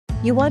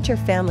You want your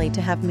family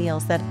to have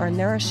meals that are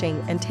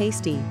nourishing and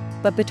tasty,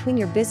 but between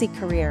your busy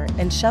career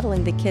and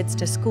shuttling the kids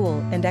to school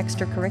and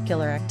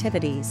extracurricular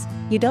activities,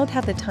 you don't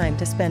have the time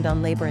to spend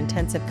on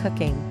labor-intensive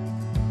cooking.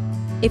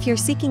 If you're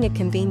seeking a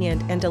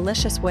convenient and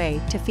delicious way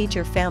to feed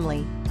your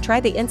family, try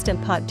the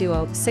Instant Pot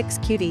Duo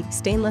 6QT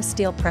stainless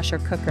steel pressure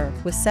cooker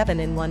with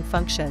 7-in-1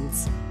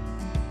 functions.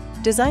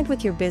 Designed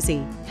with your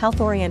busy,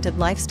 health-oriented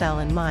lifestyle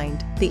in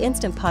mind, the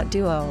Instant Pot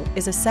Duo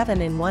is a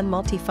 7-in-1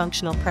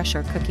 multifunctional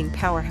pressure cooking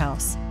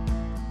powerhouse.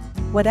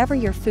 Whatever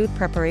your food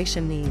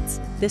preparation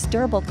needs, this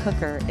durable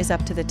cooker is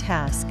up to the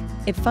task.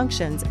 It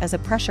functions as a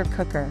pressure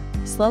cooker,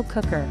 slow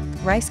cooker,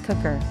 rice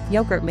cooker,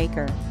 yogurt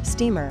maker,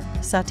 steamer,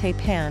 sauté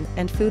pan,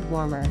 and food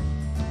warmer.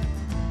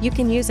 You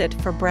can use it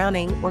for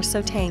browning or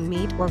sautéing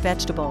meat or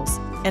vegetables,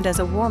 and as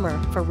a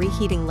warmer for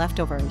reheating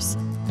leftovers.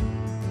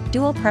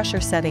 Dual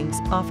pressure settings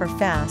offer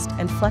fast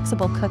and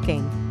flexible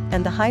cooking,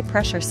 and the high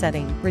pressure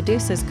setting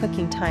reduces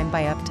cooking time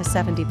by up to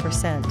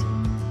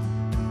 70%.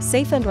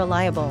 Safe and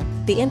reliable,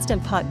 the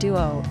Instant Pot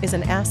Duo is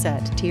an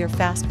asset to your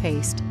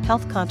fast-paced,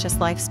 health-conscious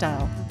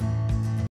lifestyle.